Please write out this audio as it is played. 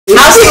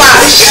I'll see my.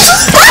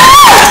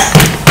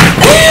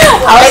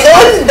 I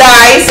don't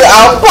die, so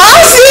I'll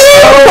pass you.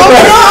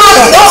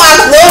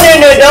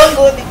 No, don't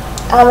go there.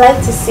 I would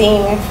like to see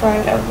him in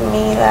front of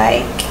me,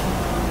 like.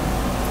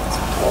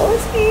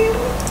 What's him?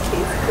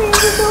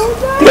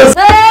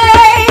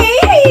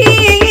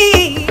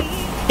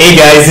 Hey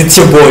guys, it's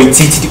your boy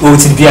T to the O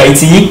to the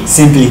BIT,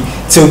 simply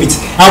Tobit.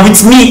 And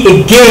with me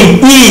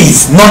again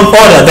is none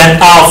other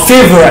than our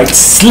favorite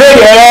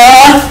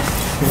slayer,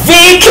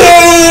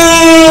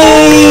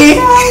 Vicky!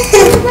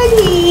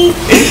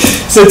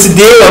 So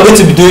today we're going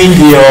to be doing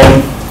the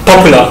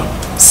popular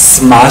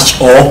smash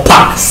or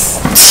pass.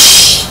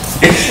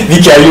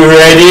 Vicky, are you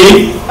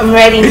ready? I'm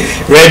ready.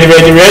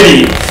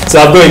 Ready. So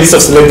I've got a list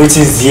of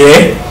celebrities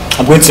here.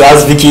 I'm going to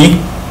ask Vicky,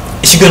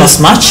 is she going to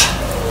smash?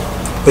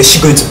 Or is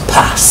she going to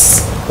pass?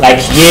 Like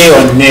yay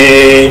or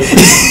nay?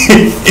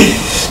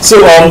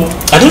 So I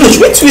don't know,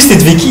 should we twist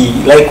it, Vicky?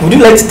 Like, would you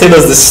like to tell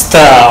us the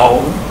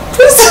style?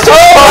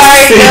 Oh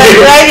my god,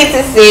 do I need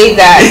to say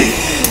that?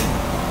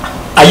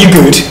 Are you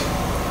good?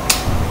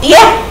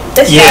 Yeah,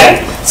 that's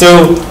right.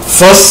 So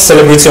first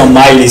celebrity on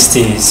my list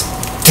is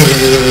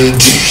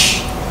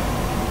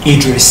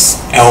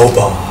IDRIS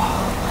ELBA.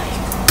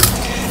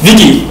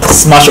 Vicky,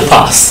 smash or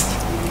pass?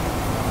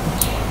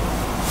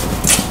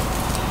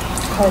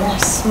 I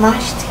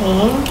smashed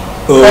him,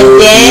 but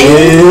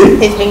then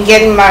he's been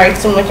getting married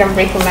so much I'm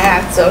breaking my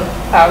heart, so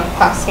I'll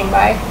pass him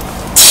by.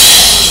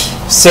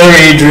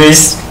 Sorry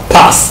IDRIS,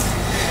 pass.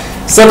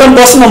 Second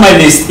person on my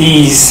list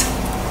is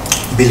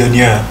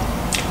billionaire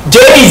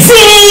Jay-Z.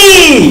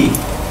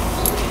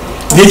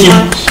 Vicky,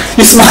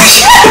 you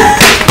smash.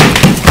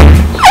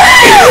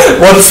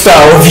 What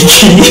style,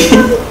 Vicky?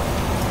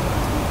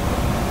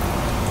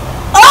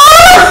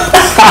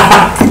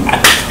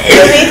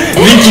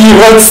 Vicky,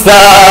 what's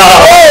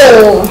that?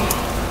 Oh!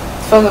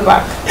 From the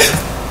back.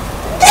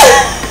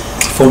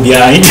 From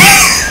behind.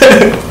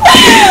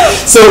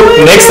 So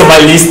next on my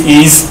list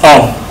is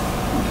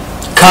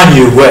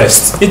Kanye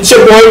West. It's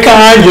your boy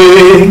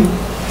Kanye.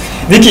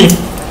 Vicky,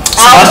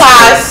 I'll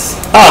pass.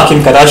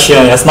 Kim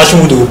Kardashian, you're smashing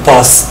with the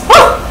pass.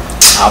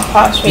 I'll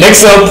pass. Really.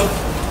 Next up,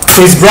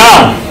 Chris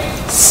Brown.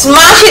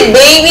 Smash it,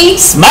 baby.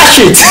 Smash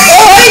it.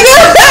 Oh my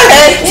god.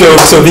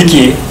 So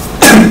Vicky,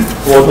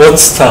 what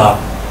star?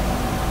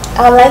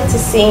 I would like to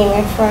see him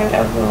in front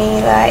of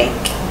me, like.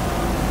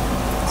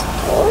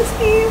 What's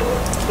him?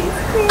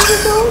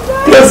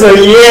 Yes,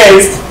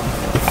 yes.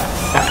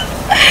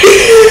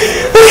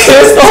 Okay,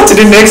 let's on to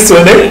the next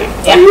one.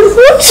 Yeah.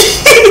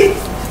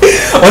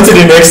 On to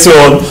the next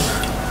one.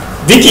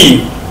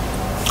 Vicky,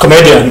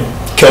 comedian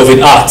KELVIN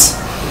Hart.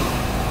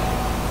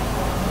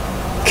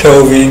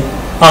 KELVIN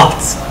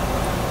Hart.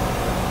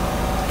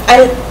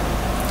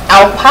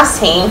 I'll pass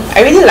him.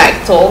 I really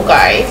like tall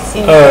guys,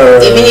 you know,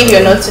 even if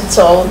you're not too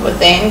tall, but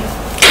then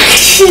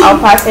I'll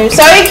pass him.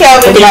 Sorry,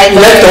 Kelvin. Okay,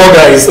 you like tall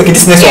guys. Okay,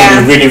 this next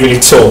one will be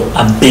really tall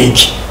and big.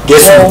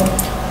 Guess who?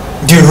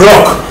 The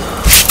Rock.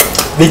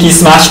 Vicky,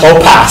 smash or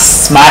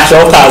pass? Smash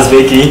or pass,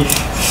 Vicky?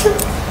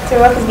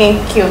 The Rock is going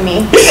to kill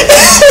me.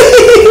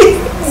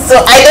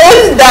 So I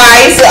don't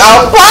die, so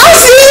I'll pass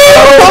him.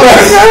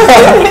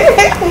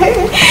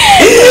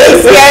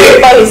 Scary,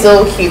 but he's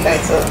so cute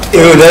and so.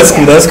 Oh, that's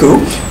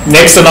cool.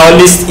 Next on our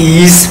list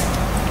is,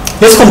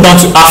 let's come down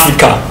to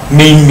Africa,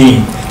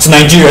 main to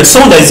Nigeria.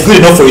 Someone that is good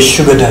enough for a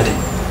sugar daddy.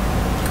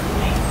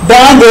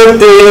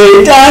 Dangote.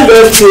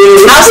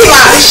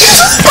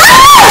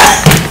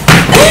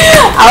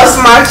 I'll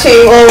smash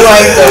him. Oh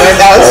my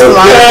god, I'll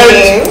smash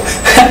him.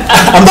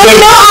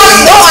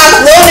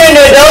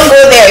 No, don't go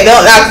there.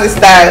 Don't ask the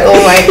style.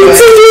 Oh my god.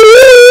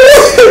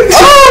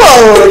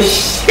 Oh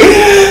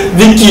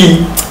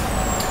Vicky,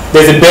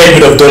 there's a bare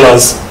bit of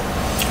dollars.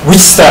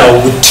 Which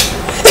style would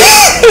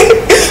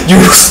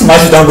you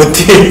smash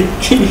Dangote?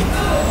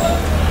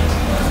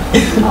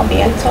 I'll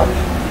be on top.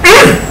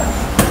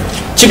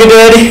 Chicken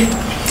daddy.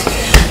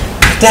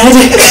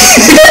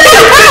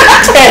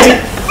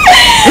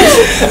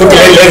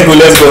 Okay,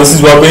 let's go.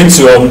 Since we are going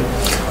to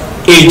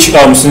age,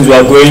 since we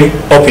are going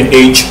up in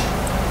age.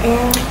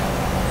 Yeah.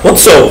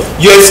 What's up?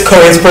 US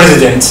current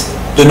president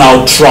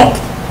Donald Trump.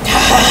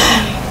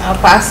 I'll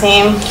pass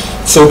him.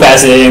 So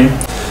pass him.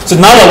 So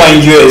now that we're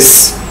in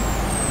US,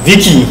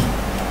 Vicky,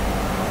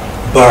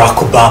 Barack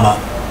Obama.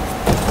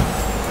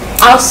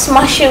 I'll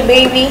smash you,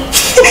 baby.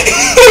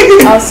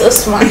 I'll so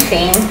smash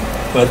him.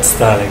 What's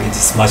that? I need to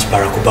smash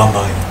Barack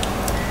Obama.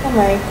 Oh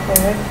my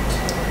god.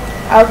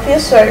 I'll feel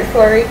sorry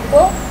for it,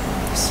 but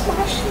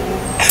smash him.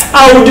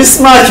 How would you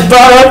smash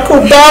Barack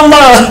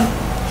Obama?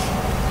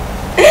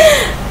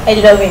 I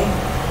love him.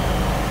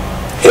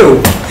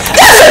 Ew.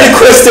 Answer the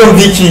question,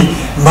 Vicky.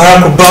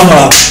 Barack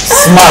Obama,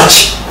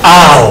 smash.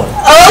 Ow.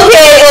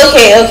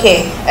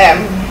 Okay.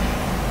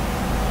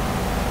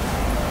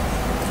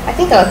 I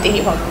think I'll take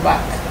it from the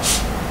back.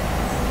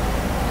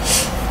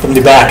 From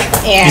the back?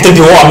 Yeah. You take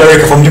the whole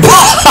America from the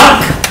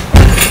back?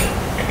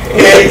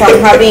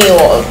 I'm having you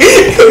all.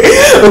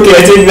 Okay,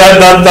 I think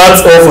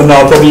that's all for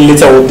now. Probably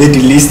later we'll update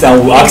the list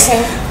and we'll ask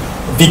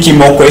Vicky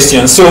more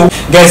questions. So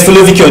guys,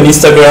 follow Vicky on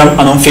Instagram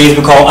and on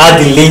Facebook. I'll add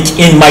the link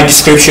in my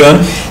description.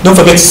 Don't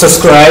forget to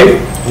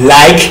subscribe,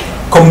 like,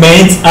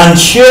 comment and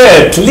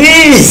share,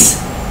 please.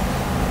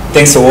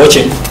 Thanks for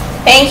watching.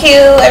 Thank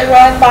you,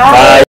 everyone. Bye. Bye.